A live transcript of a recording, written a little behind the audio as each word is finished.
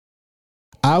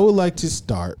I would like to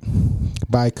start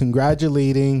by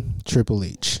congratulating Triple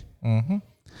H. Mm-hmm.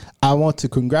 I want to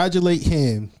congratulate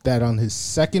him that on his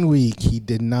second week, he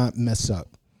did not mess up.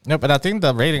 No, but I think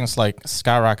the ratings like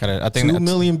skyrocketed. I think 2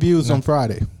 million views on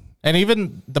Friday. And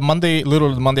even the Monday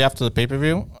after the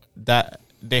pay-per-view, that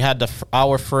they had the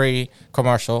hour free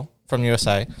commercial from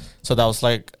USA. So that was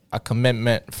like a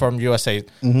commitment from USA.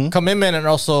 Mm-hmm. Commitment and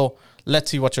also,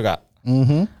 let's see what you got.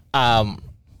 Mm-hmm.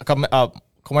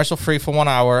 Commercial free for 1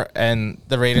 hour, and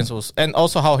the ratings was, and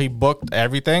also how he booked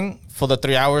everything for the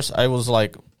 3 hours. I was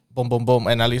like, boom, boom, boom.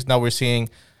 And at least now we're seeing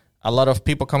a lot of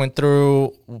people coming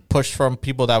through, push from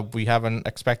people that we haven't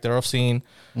expected or seen.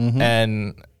 Mm-hmm.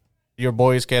 And your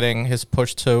boy is getting his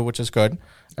push too, which is good.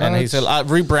 And he's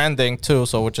rebranding too,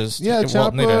 so which is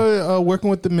Ciampa working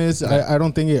with the Miz. I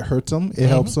don't think it hurts him. It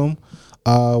helps him.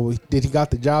 Did he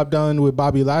got the job done with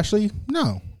Bobby Lashley?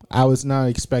 No, I was not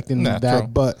expecting that. True.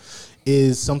 But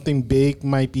is something big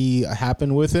might be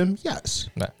happen with him? Yes.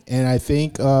 Nah. And I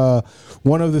think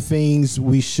one of the things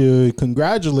we should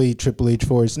congratulate Triple H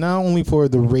for is not only for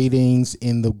the ratings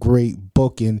and the great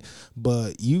booking,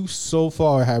 but you so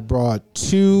far have brought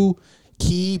 2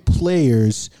 key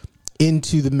players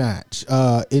into the match,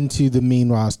 into the main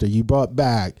roster. You brought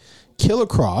back Killer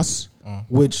Cross,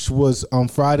 which was on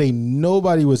Friday.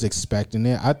 Nobody was expecting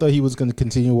it. I thought he was going to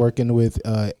continue working with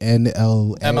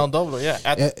MLW.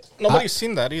 Yeah, nobody's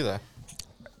seen that either.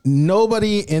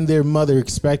 Nobody and their mother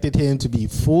expected him to be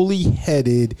fully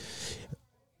headed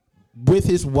with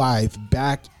his wife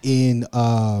back in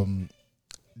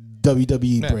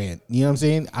WWE brand. You know what I'm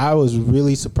saying? I was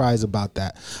really surprised about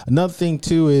that. Another thing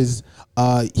too is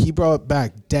he brought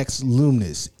back Dex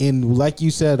Lumis, and like you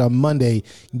said on Monday,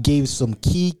 gave some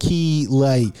key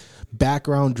like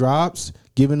background drops,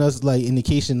 giving us like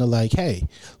indication of like, hey,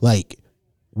 like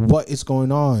what is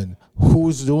going on?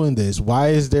 Who's doing this? Why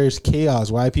is there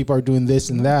chaos? Why people are doing this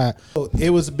and that? So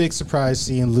it was a big surprise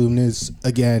seeing Lumis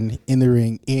again in the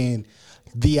ring, and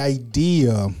the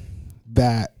idea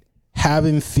that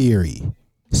having Theory,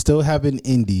 still having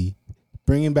Indy,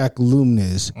 bringing back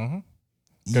Lumis. Mm-hmm.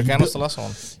 Gargano's the last one.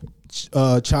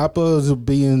 Ciampa is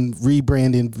being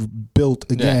rebranded,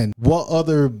 built again. Yeah. What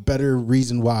other better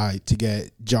reason why to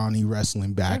get Johnny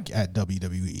wrestling back at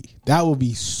WWE? That would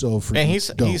be so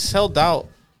freaking And he's held out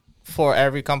for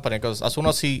every company, because as soon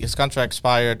as his contract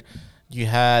expired, you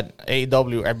had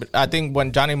AEW. I think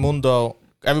when Johnny Mundo,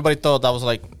 everybody thought that was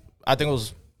like, I think it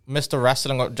was Mr.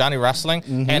 Wrestling or Johnny Wrestling,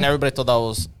 and everybody thought that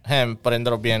was him, but it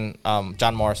ended up being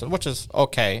John Morrison, which is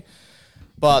okay.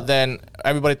 But then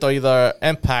everybody thought either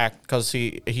Impact, because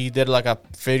he did like a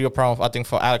video promo, I think,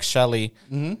 for Alex Shelley,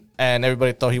 and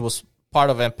everybody thought he was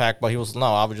part of Impact, but he was, no,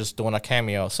 I was just doing a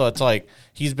cameo. So it's like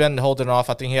he's been holding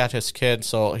off. I think he had his kid,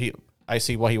 so I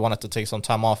see why he wanted to take some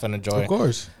time off and enjoy, of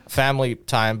course, family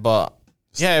time. But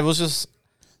yeah, it was just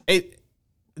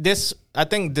I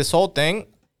think this whole thing,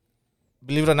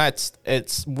 believe it or not,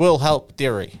 it will help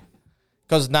Theory.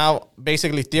 Because now,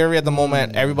 basically, Theory at the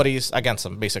moment, everybody's against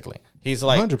him, basically. He's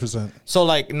like 100%. So,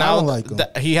 like, now like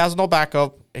he has no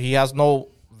backup. He has no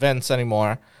Vince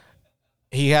anymore.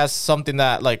 He has something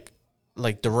that, like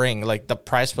the ring, like the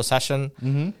prize possession.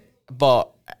 Mm-hmm. But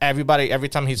every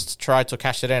time he's tried to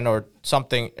cash it in or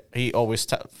something, he always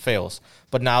fails.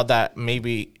 But now that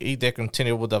maybe he did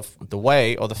continue with the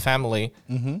way or the family,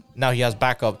 now he has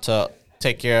backup to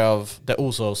take care of the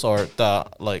Usos or the,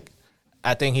 like,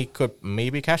 I think he could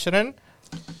maybe cash it in.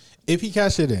 If he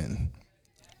cash it in,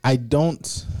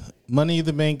 Money in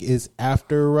the Bank is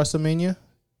after WrestleMania?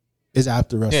 Is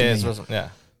after WrestleMania. Yeah.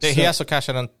 So, he has to cash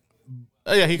it in.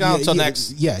 Yeah, he got until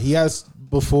next. Yeah, he has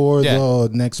before the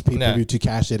next pay-per-view to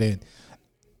cash it in.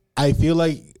 I feel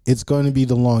like it's going to be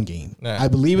the long game. Yeah. I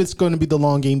believe it's going to be the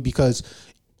long game because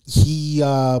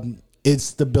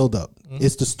it's the build-up.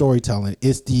 It's the storytelling.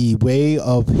 It's the way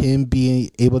of him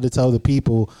being able to tell the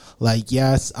people, like,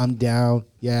 yes, I'm down.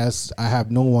 Yes, I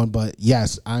have no one, but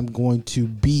yes, I'm going to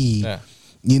be,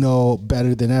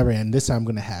 better than ever. And this time I'm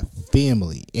going to have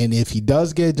family. And if he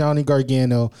does get Johnny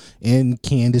Gargano and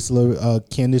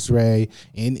Candice Ray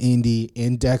and Indy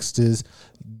and Dexter's,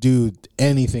 dude,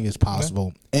 anything is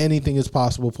possible. Anything is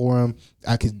possible for him.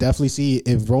 I could definitely see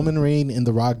if Roman Reigns and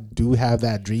The Rock do have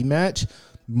that dream match,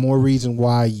 more reason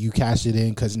why you cash it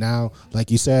in, because now,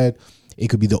 like you said, it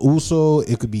could be the Uso,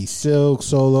 it could be Silk,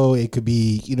 Solo, it could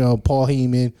be, Paul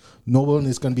Heyman. No one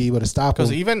is going to be able to stop him.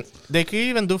 Because they could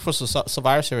even do for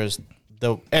Survivor Series, we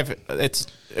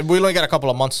only got a couple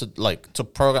of months to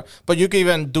program, but you can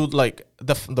even do like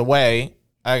the way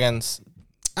against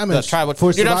the tribal.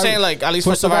 You know what I'm saying? Like, at least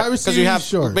for Survivor Series, because you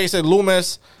have basically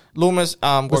Lumis, Loomis,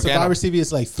 But Gargano. Survivor Series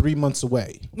is like 3 months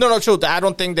away. No, true. I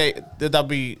don't think that'll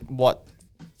be what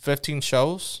 15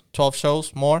 shows, 12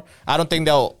 shows more. I don't think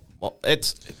they'll. Well,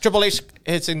 it's Triple H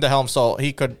hits in the helm, so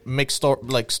he could make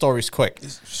stories quick.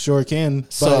 Sure can,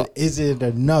 So- but is it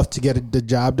enough to get the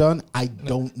job done? I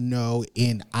don't know,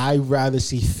 and I rather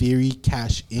see Theory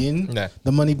cash in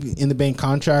the Money in the Bank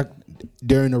contract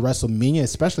during the WrestleMania,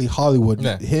 especially Hollywood.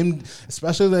 Yeah.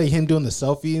 Especially like him doing the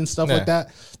selfie and stuff like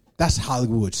that. That's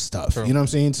Hollywood stuff. True. You know what I'm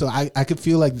saying? So I could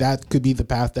feel like that could be the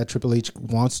path that Triple H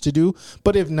wants to do.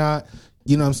 But if not,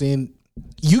 you know what I'm saying?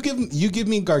 You give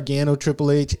me Gargano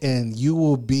Triple H and you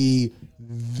will be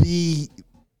the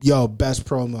best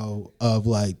promo of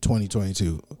like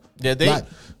 2022. Yeah,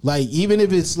 like even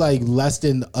if it's like less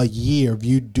than a year of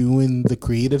you doing the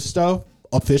creative stuff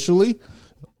officially,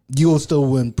 you will still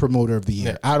win Promoter of the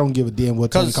Year. Yeah. I don't give a damn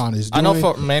what Tony Khan is doing. I know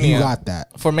for Mania, you got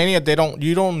that. For Mania,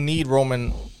 you don't need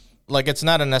Roman. Like, it's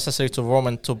not a necessary to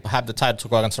Roman to have the title to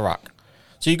go against The Rock.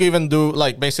 So you can even do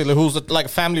like basically who's the, like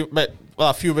family, but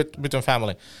a few between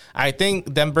family. I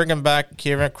think them bringing back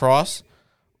Karrion Kross.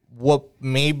 What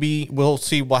maybe we'll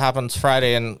see what happens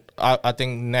Friday, and I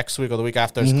think next week or the week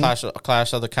after is Clash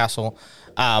of the Castle.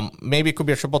 Maybe it could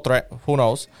be a triple threat. Who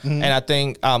knows? And I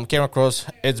think Karrion Kross,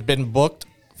 it's been booked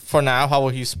for now. How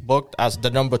he's booked as the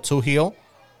number 2 heel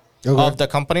of the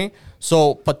company.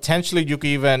 So potentially you could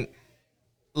even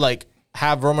like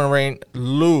have Roman Reigns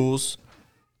lose,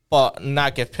 but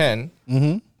not get pinned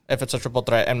if it's a triple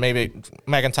threat, and maybe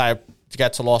McIntyre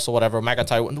gets a loss or whatever.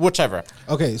 McIntyre, whichever.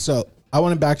 Okay, so I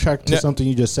want to backtrack to something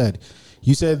you just said.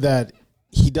 You said that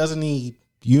he doesn't need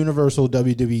Universal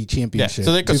WWE Championship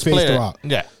so they could to split face The it. Rock.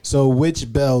 Yeah. So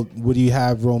which belt would you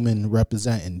have Roman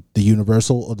representing? The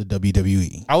Universal or the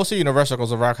WWE? I would say Universal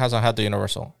because The Rock hasn't had the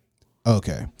Universal.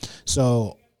 Okay.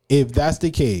 So if that's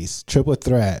the case, triple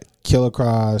threat, Killer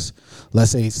Cross,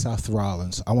 let's say Seth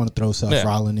Rollins. I want to throw Seth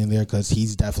Rollins in there because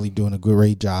he's definitely doing a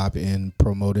great job in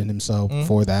promoting himself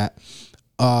for that.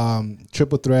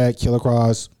 Triple threat, Killer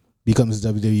Cross becomes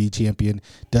WWE champion.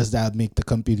 Does that make the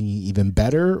company even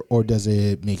better or does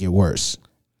it make it worse?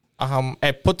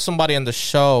 It puts somebody in the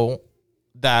show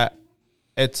that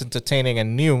it's entertaining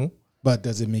and new. But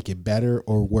does it make it better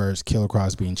or worse, Killer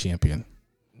Cross being champion?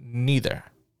 Neither.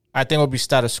 I think it would be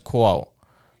status quo.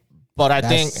 But I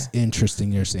think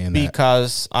interesting you're saying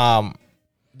because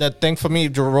the thing for me,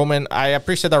 Roman, I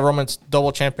appreciate that Roman's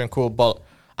double champion, cool, but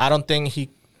I don't think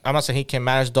I'm not saying he can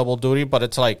manage double duty, but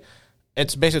it's like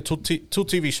it's basically two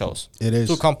TV shows. It is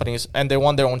 2 companies, and they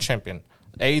want their own champion.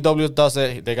 AEW does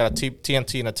it. They got a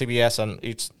TNT and a TBS, and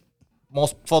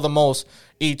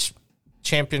each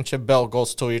championship belt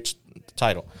goes to each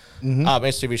title. Each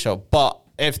TV show. But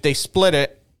if they split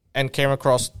it and Karrion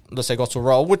Kross, let's say, goes to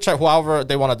Raw, however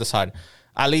they want to decide,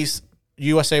 at least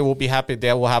USA will be happy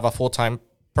they will have a full-time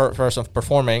person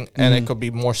performing, and it could be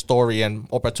more story and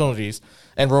opportunities,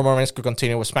 and Roman Reigns could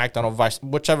continue with SmackDown or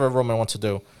whichever Roman wants to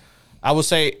do. I would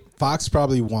say Fox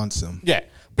probably wants him. Yeah.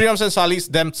 But you know what I'm saying? So at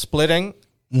least them splitting,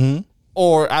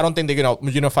 or I don't think they're going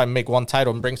to unify, make one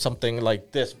title and bring something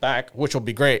like this back, which will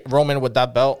be great. Roman with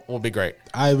that belt will be great.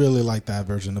 I really like that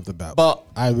version of the belt. But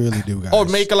I really do, guys. Or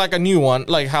make it like a new one,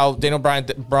 like how Daniel Bryan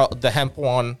brought the hemp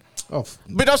one. Oh, but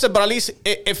you know what I'm saying? But at least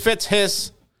it fits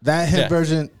his... That hemp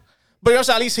version... But you know what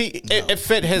I'm saying? At least it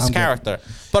fit his character.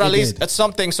 But at least it's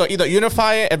something, so either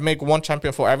unify it and make one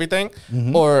champion for everything,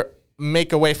 or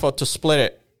make a way to split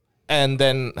it and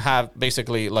then have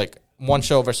basically like one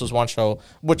show versus one show,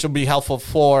 which would be helpful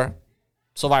for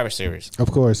Survivor Series.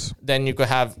 Of course. Then you could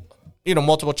have,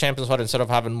 multiple champions, but instead of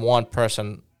having one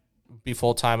person be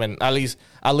full time, and at least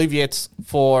alleviates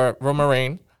for Roman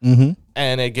Reigns,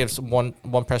 and it gives one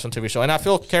person TV show. And I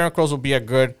feel Karrion Kross would be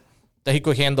that he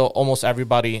could handle almost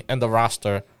everybody in the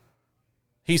roster.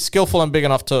 He's skillful and big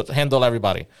enough to handle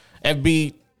everybody. And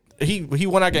he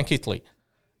went against Keith Lee,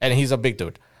 and he's a big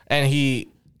dude, and he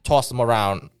tossed him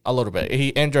around a little bit. He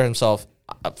injured himself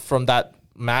from that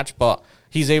match, but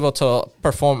he's able to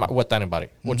perform with anybody,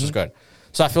 which is good.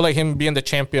 So I feel like him being the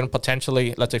champion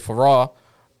potentially, let's say for Raw,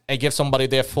 and give somebody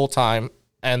there full time,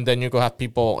 and then you go have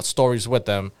people stories with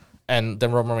them, and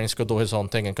then Roman Reigns could do his own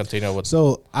thing and continue with.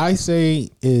 So I say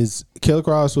is Killer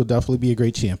Kross will definitely be a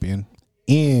great champion,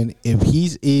 and if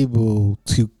he's able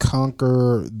to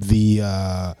conquer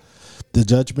the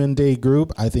Judgment Day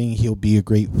group, I think he'll be a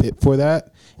great fit for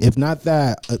that. If not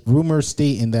that, rumors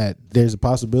stating that there's a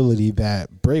possibility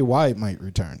that Bray Wyatt might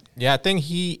return. Yeah, I think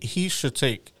he should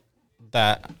take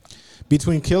that.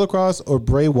 Between Killer Kross or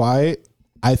Bray Wyatt,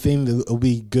 I think it'll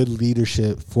be good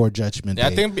leadership for Judgment Day.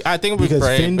 I think because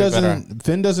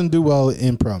Finn doesn't do well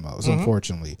in promos,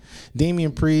 unfortunately.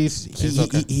 Damian Priest,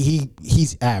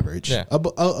 he's average. Yeah.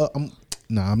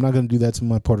 No, I'm not gonna do that to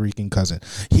my Puerto Rican cousin.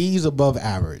 He's above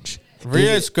average.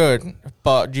 Rhea is good,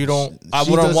 but you don't. I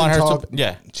wouldn't want her to.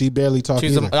 Yeah, she barely talks.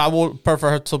 I would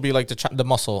prefer her to be like the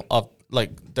muscle of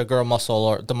like the girl muscle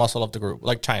or the muscle of the group,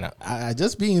 like China.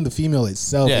 Just being the female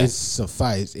itself is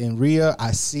suffice. And Rhea,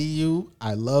 I see you.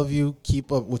 I love you.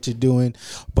 Keep up what you're doing,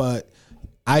 but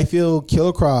I feel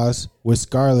Killer Kross with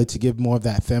Scarlett to give more of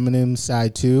that feminine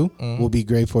side too will be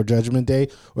great for Judgment Day.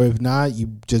 Or if not,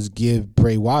 you just give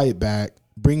Bray Wyatt back.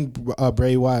 Bring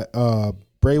Bray Wyatt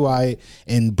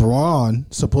and Braun.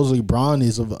 Supposedly Braun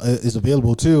is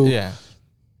available too. Yeah,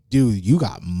 dude, you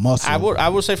got muscle. I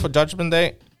would say for Judgment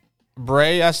Day,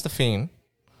 Bray as the Fiend,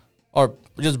 or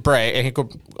just Bray, and he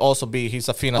could also be he's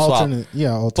a Fiend as well.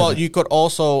 Yeah, alternate. But you could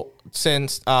also,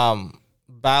 since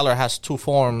Balor has two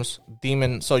forms,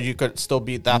 Demon, so you could still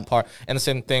beat that part. And the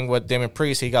same thing with Damian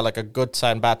Priest, he got like a good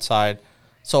side and bad side,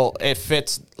 so it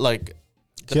fits like.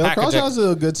 Killer Kross has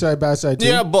a good side, bad side too.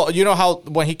 Yeah, but you know how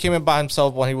when he came in by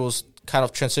himself, when he was kind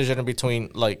of transitioning between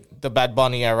like the Bad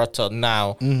Bunny era to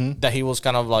now, that he was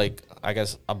kind of like, I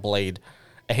guess, a blade.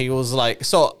 And he was like,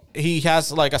 so he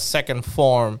has like a second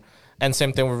form, and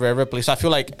same thing with Rhea Ripley. So I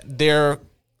feel like their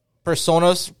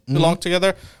personas belong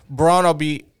together. Braun will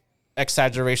be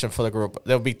exaggeration for the group.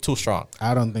 They'll be too strong.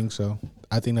 I don't think so.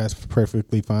 I think that's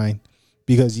perfectly fine.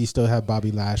 Because you still have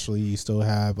Bobby Lashley, you still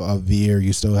have Veer,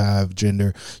 you still have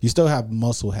Jinder, you still have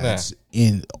muscle heads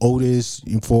in Otis,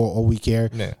 for all we care,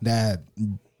 that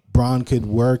Braun could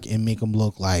work and make him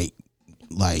look like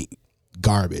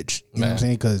garbage. You know what I'm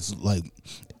saying? Because like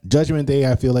Judgment Day,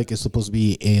 I feel like it's supposed to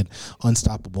be an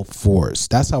unstoppable force.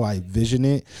 That's how I vision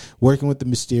it. Working with the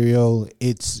Mysterio,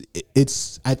 it's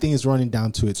I think it's running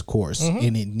down to its course,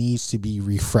 and it needs to be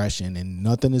refreshing. And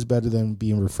nothing is better than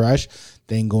being refreshed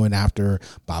than going after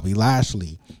Bobby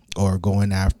Lashley or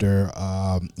going after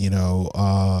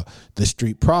the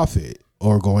Street Profit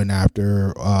or going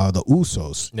after the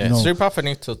Usos. Yeah, Street Profit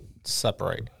needs to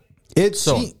separate.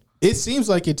 It seems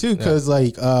like it too, because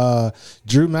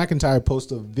Drew McIntyre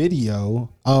posted a video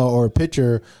or a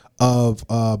picture of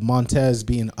Montez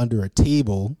being under a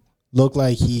table. Looked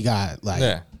like he got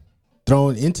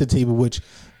thrown into the table. Which,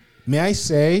 may I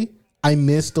say, I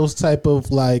miss those type of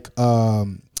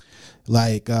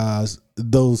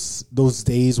those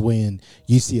days when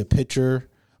you see a picture,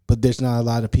 but there's not a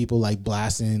lot of people like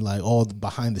blasting like all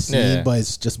behind the scene, but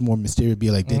it's just more mysterious. Be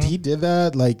like, did he did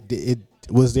that? Like it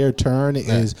was their turn. It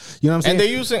is, you know what I'm saying? And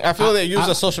they're using, I feel they use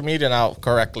the social media now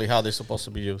correctly, how they're supposed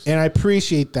to be used. And I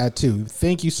appreciate that too.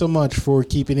 Thank you so much for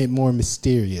keeping it more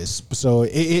mysterious. So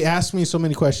it asked me so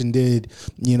many questions. Did,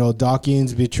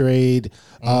 Dawkins betrayed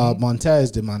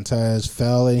Montez? Did Montez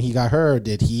fell and he got hurt?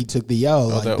 Did he took the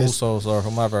L? Or the Usos or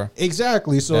whomever.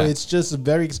 Exactly. So it's just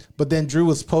but then Drew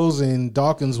was posing,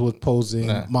 Dawkins was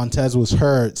posing, Montez was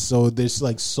hurt. So there's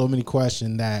like so many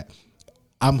questions that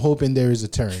I'm hoping there is a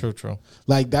turn. True.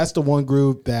 Like that's the one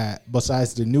group that,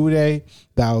 besides the New Day,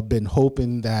 that I've been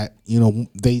hoping that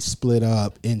they split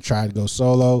up and try to go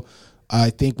solo.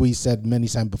 I think we said many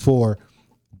times before,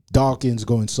 Dawkins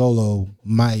going solo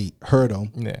might hurt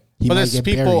him. Yeah, he might get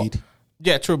buried.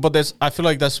 Yeah, true. But I feel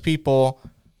like there's people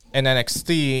in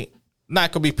NXT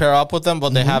not could be paired up with them,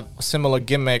 but they have a similar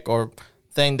gimmick or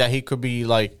thing that he could be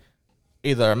like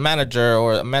either a manager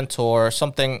or a mentor or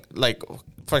something like.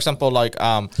 For example, like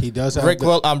he does have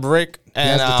Rick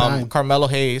and Carmelo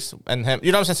Hayes and him.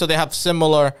 You know what I'm saying? So they have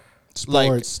similar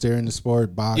sports, steering the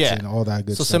sport, boxing, all that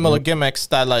good stuff. So similar gimmicks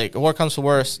that like what comes to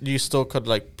worst, you still could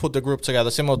like put the group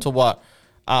together, similar to what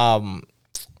what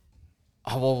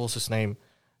was his name?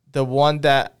 The one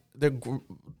that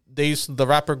they used the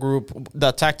rapper group,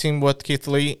 the tag team with Keith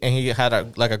Lee, and he had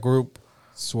a group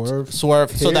Swerve.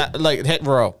 So that like Hit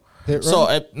Row. So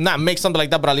it not make something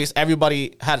like that, but at least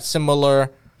everybody had similar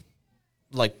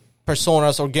like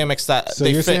personas or gimmicks that. So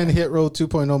you're saying Hit Row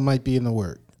 2.0 might be in the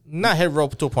work? Not Hit Row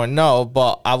 2.0,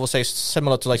 but I would say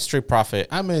similar to like Street Profit.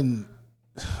 I mean,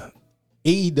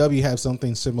 AEW have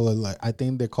something similar. Like I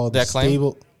think they're called the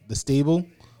Stable. The Stable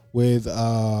with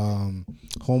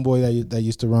homeboy that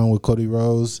used to run with Cody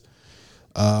Rhodes.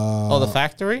 The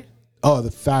Factory. Oh,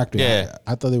 the Factory. Yeah,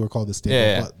 I thought they were called the Stable.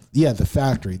 Yeah. But yeah, the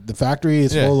Factory. The Factory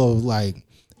is full of like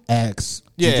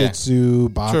jiu-jitsu,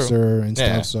 boxer, and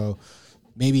stuff. So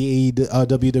maybe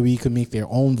WWE could make their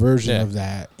own version of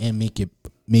that and make it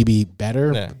maybe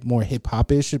better, more hip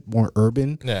hop-ish, more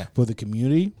urban for the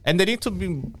community. And they need to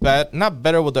be not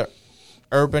better with the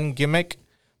urban gimmick,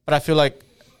 but I feel like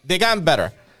they got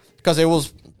better because it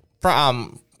was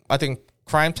I think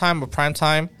Prime Time or Prime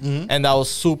Time, and that was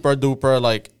super duper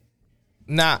like,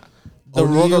 not the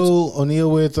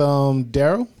O'Neal with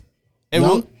Daryl.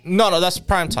 No, that's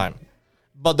Prime Time.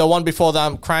 But the one before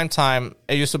that, Crime Time,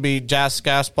 it used to be Jazz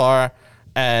Gaspar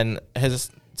and his.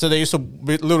 So they used to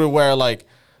literally wear like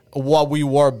what we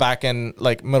wore back in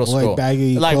like middle school, like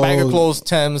baggy clothes,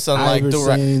 Timbs, and like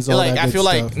Iversons, like I feel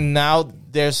stuff. like now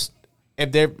there's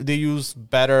if they use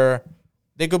better,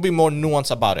 they could be more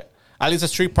nuanced about it. At least the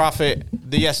Street Profit,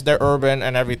 yes, they're urban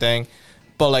and everything,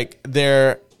 but like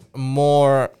they're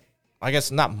more, I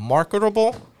guess, not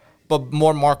marketable, but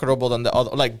more marketable than the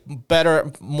other, like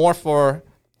better, more for,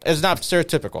 it's not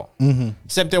stereotypical.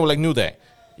 Same thing with like New Day.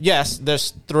 Yes,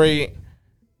 there's 3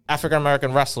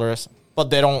 African-American wrestlers, but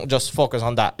they don't just focus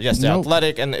on that. Yes, they're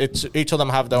athletic, and each of them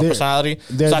have their own personality.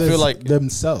 So I feel like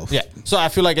themselves. Yeah. So I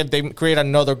feel like if they create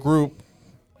another group,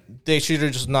 they should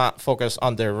just not focus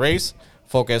on their race,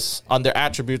 focus on their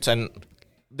attributes, and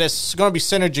there's going to be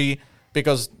synergy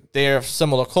because they're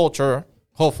similar culture,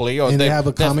 hopefully, or and they have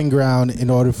a common ground in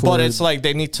order for. But it's like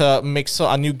they need to make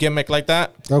a new gimmick like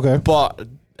that. Okay. But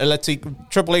let's see,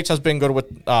 Triple H has been good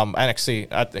with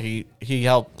NXT. He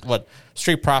helped with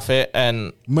Street Profit,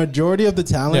 and majority of the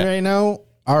talent right now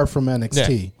are from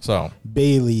NXT. Yeah, so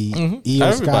Bailey,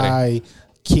 Io Sky,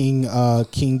 King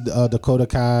Dakota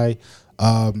Kai,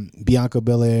 Bianca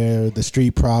Belair, the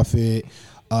Street Profit.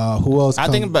 Who else? I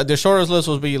think the shortest list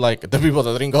would be like the people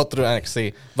that didn't go through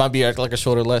NXT. Might be like a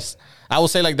shorter list. I would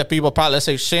say like the people probably, let's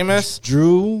say Sheamus.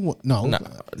 Drew, no.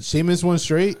 Sheamus won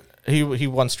straight. He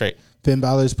won straight. Finn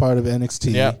Balor's part of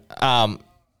NXT. Yeah.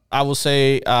 I will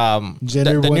say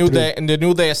the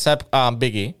New Day except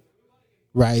Biggie.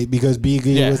 Right, because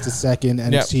Biggie was the second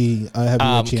NXT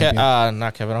heavyweight champion.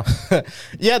 Not Kevin Owens.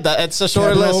 It's a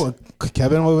short list.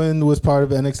 Kevin Owens was part of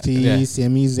NXT. Yeah.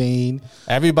 Sami Zayn.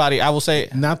 Everybody, I will say.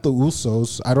 Not the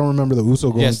Usos. I don't remember the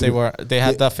Usos going. Yes, they were. They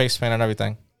had the face paint and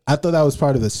everything. I thought that was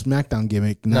part of the SmackDown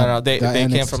gimmick. No, they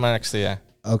came from NXT. Yeah.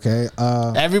 Okay.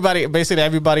 Basically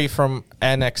everybody from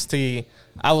NXT.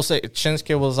 I will say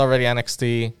Shinsuke was already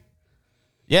NXT.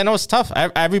 Yeah, no, it's tough.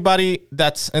 Everybody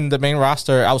that's in the main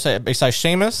roster, I would say, besides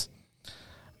Sheamus,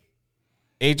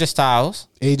 AJ Styles.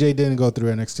 AJ didn't go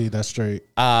through NXT. That's straight.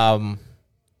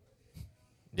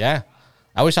 Yeah.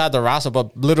 I wish I had the roster,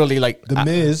 but literally, like the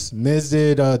Miz. Miz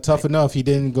did Tough Enough. He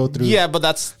didn't go through. Yeah, but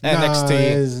that's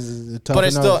NXT. But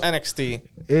it's still NXT.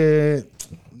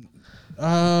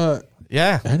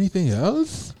 Yeah. Anything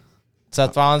else?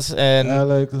 Seth Rollins and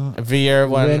Veer.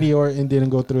 Randy Orton didn't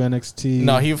go through NXT.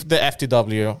 No, he the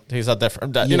FTW. He's a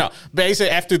different. You know,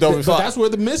 basically FTW. But that's where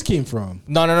the Miz came from.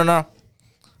 No.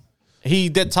 He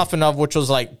did Tough Enough, which was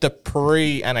like the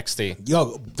pre NXT.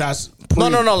 Yo, that's no.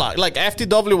 Like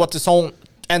FTW was its own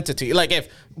entity. Like if,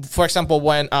 for example,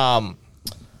 when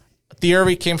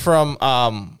Theory came from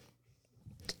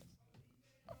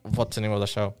what's the name of the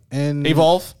show? And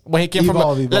Evolve. When he came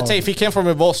Evolve. Let's say if he came from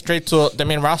Evolve straight to the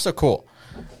main roster, cool.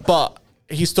 But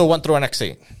he still went through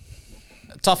NXT.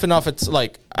 Tough Enough, it's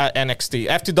like NXT.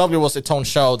 FTW was its own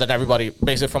show that everybody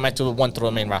basically from FTW went through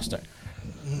the main roster.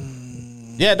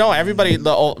 Yeah, no, everybody.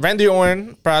 Randy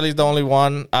Orton probably the only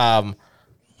one.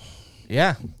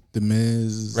 Yeah. The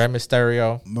Miz. Rey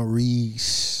Mysterio.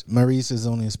 Maurice is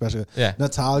only a special. Yeah.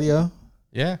 Natalya.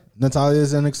 Yeah,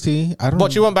 Natalia's NXT. I don't.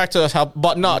 But she went back to help.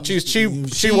 But no, she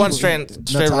went straight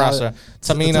roster.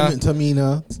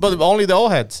 Tamina. But only the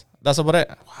old heads. That's about it.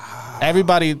 Wow.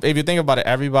 Everybody, if you think about it,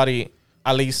 everybody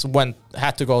at least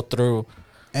had to go through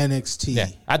NXT. Yeah,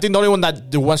 I think the only one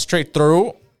that went straight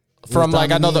through from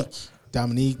like another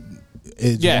Dominique.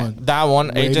 Is one. That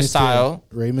one. AJ Styles.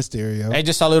 Rey Mysterio.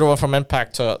 AJ Styles literally went from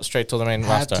Impact to straight to the main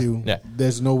roster. Yeah,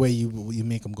 there's no way you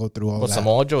make them go through all that. But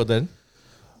Samoa Joe did.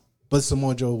 But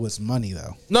Samoa Joe was money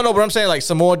though. No, but I'm saying like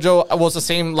Samoa Joe was the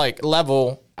same like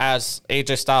level as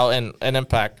AJ Styles and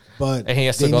Impact. But and he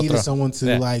has they to go needed through. someone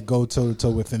to like go toe to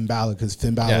toe with Finn Balor because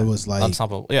Finn Balor was like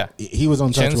unstoppable. Yeah, he was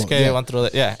untouchable. Shinsuke went through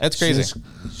it. Yeah, it's crazy.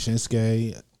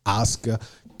 Shinsuke, Asuka,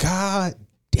 God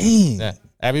dang. Yeah,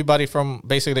 everybody from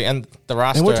basically in the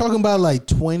roster. And we're talking about like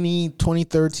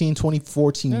 2013,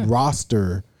 2014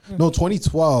 roster. No,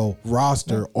 2012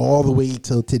 roster all the way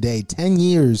till today. 10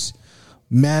 years.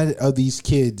 Mad of these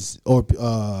kids or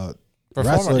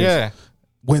wrestlers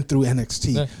went through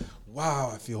NXT. Yeah.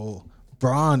 Wow, I feel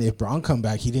Braun. If Braun come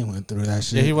back, he didn't went through that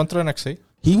shit. Yeah, he went through NXT.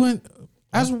 He went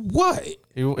as what?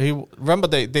 He remember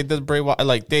they did Bray Wyatt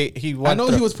like he went. I know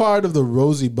he was part of the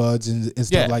Rosie Buds and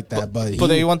stuff like that, but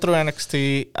they went through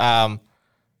NXT. The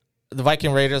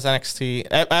Viking Raiders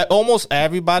NXT. Almost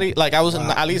everybody. Like I was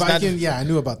at least Viking, I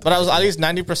knew about that. But I was at least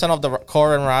 90% of the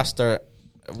core and roster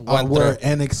where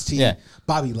NXT, Yeah.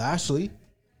 Bobby Lashley.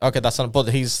 Okay, that's not.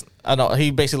 But I know he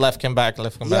basically left him back.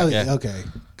 Yeah. Okay.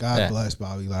 God bless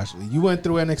Bobby Lashley. You went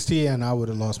through NXT, and I would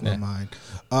have lost my mind.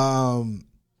 All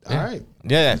right.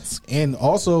 Yeah. And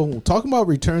also talking about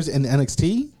returns in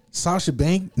NXT, Sasha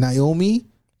Banks, Naomi.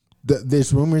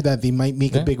 There's rumor that they might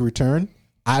make a big return.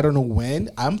 I don't know when.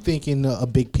 I'm thinking a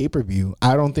big pay-per-view.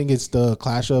 I don't think it's the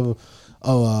Clash of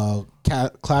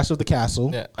the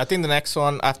Castle. Yeah, I think the next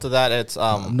one after that it's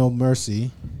No Mercy.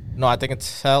 No, I think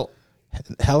it's Hell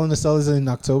in a Cell is in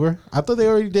October. I thought they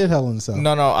already did Hell in a Cell.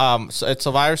 No. So it's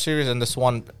Survivor Series and this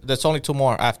one. There's only 2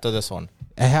 more after this one.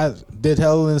 Did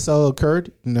Hell in a Cell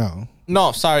occurred? No.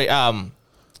 No, sorry.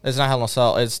 It's not Hell in a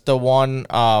Cell. It's the one.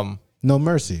 No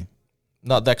Mercy.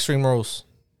 No, the Extreme Rules.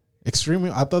 Extreme.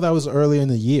 I thought that was earlier in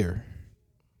the year.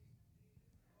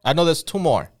 I know there's 2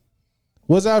 more.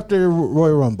 What's after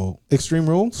Royal Rumble? Extreme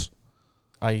Rules.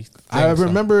 I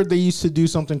remember they used to do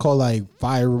something called like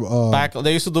Fire.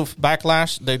 They used to do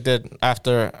Backlash. They did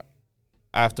after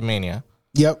Mania.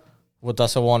 Yep. Well,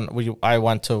 that's the one we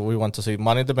went to see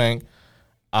Money in the Bank.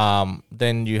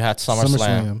 Then you had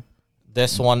SummerSlam.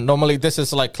 This one normally this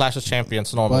is like Clash of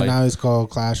Champions normally. But now it's called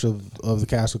Clash of the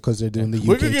Castle because they're doing the UK.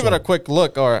 We could give it a quick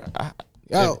look or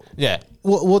yeah.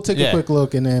 We'll take a quick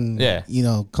look and then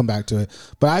come back to it.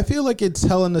 But I feel like it's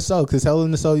Hell in a Cell because Hell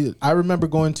in a Cell. I remember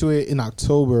going to it in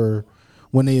October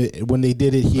when they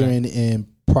did it here in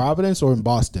Providence or in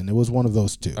Boston. It was one of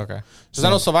those two. Okay. Because I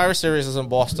know Survivor Series is in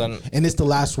Boston. And it's the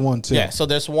last one, too. Yeah, so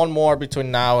there's one more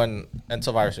between now and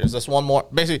Survivor Series. There's one more.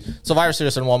 Basically, Survivor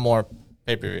Series and one more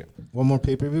pay-per-view. One more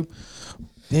pay-per-view?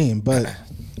 Damn, but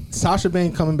Sasha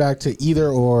Banks coming back to either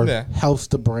or helps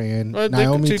the brand. Well,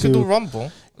 Naomi, she could do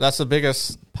Rumble. That's the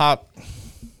biggest pop.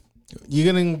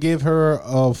 You're going to give her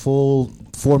a full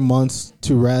 4 months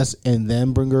to rest and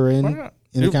then bring her in?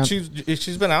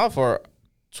 She's been out for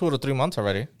 2 to 3 months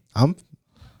already.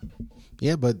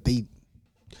 But they.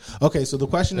 Okay, so the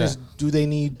question is, do they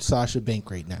need Sasha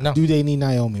Banks right now? No. Do they need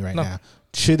Naomi right now?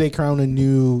 Should they crown a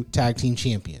new tag team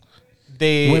champion?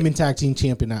 Women tag team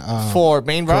champion for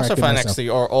main roster for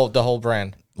NXT or the whole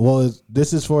brand? Well,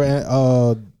 this is for.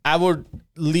 I would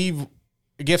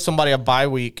give somebody a bye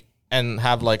week and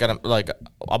have like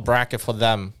a bracket for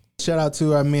them. Shout out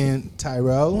to our man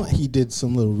Tyrell. He did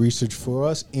some little research for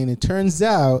us, and it turns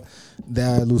out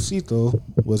that Lucito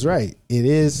was right. It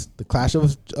is the Clash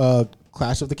of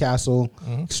the Castle,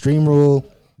 Extreme Rule,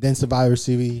 then Survivor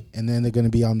Series, and then they're going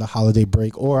to be on the holiday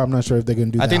break. Or I'm not sure if they're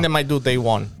going to do. I think they might do day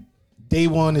one. Day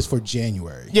one is for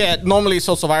January. Yeah, normally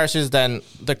so Survivor Series, then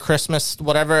the Christmas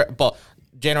whatever, but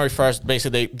January 1st,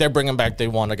 basically they're bringing back day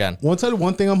one again. One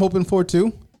thing I'm hoping for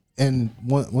too. And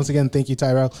once again, thank you,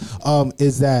 Tyrell.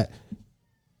 Is that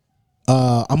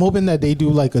I'm hoping that they do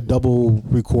like a double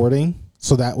recording,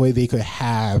 so that way they could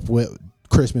have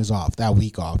Christmas off, that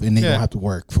week off, and they don't have to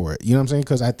work for it. You know what I'm saying?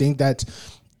 Because I think that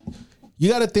you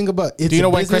got to think about. Do you know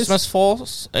when Christmas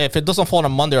falls? If it doesn't fall on a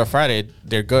Monday or Friday,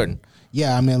 they're good.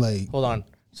 Yeah, I mean, like, hold on.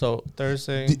 So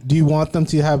Thursday. Do you want them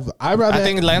to have? I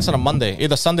think it lands on a Monday,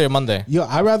 either Sunday or Monday. Yeah,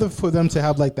 I'd rather for them to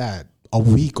have like that. A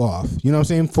week off, you know what I'm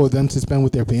saying, for them to spend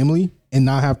with their family and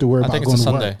not have to worry about going to work. I think it's a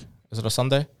Sunday. Is it a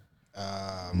Sunday?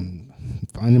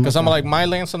 Because I'm like, my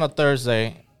lands on a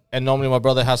Thursday, and normally my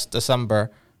brother has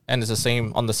December, and it's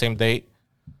on the same date.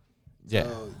 Yeah,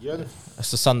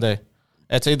 it's a Sunday.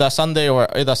 It's either Sunday or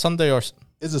it's a Sunday.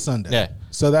 Yeah.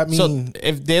 So that means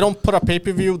if they don't put a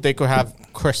pay-per-view, they could have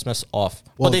Christmas off,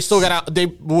 but they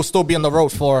will still be on the road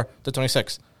for the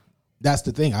 26th. That's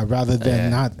the thing. I'd rather than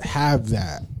not have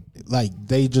that. Like,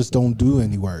 they just don't do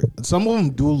any work. Some of them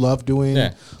do love doing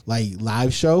like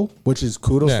live show, which is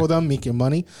kudos for them, making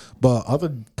money. But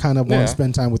other kind of want to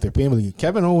spend time with their family.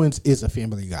 Kevin Owens is a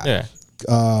family guy. Yeah.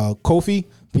 Kofi,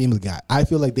 family guy. I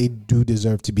feel like they do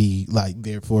deserve to be like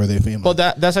there for their family.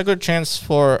 But that's a good chance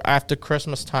for after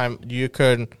Christmas time. You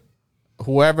could,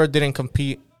 whoever didn't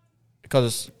compete,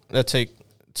 because let's say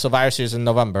Survivor Series in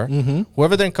November,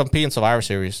 whoever didn't compete in Survivor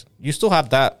Series, you still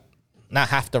have that. Not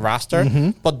half the roster,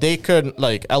 but they could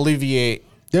like alleviate.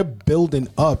 They're building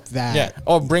up that,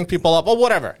 or bring people up or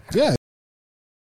whatever. Yeah.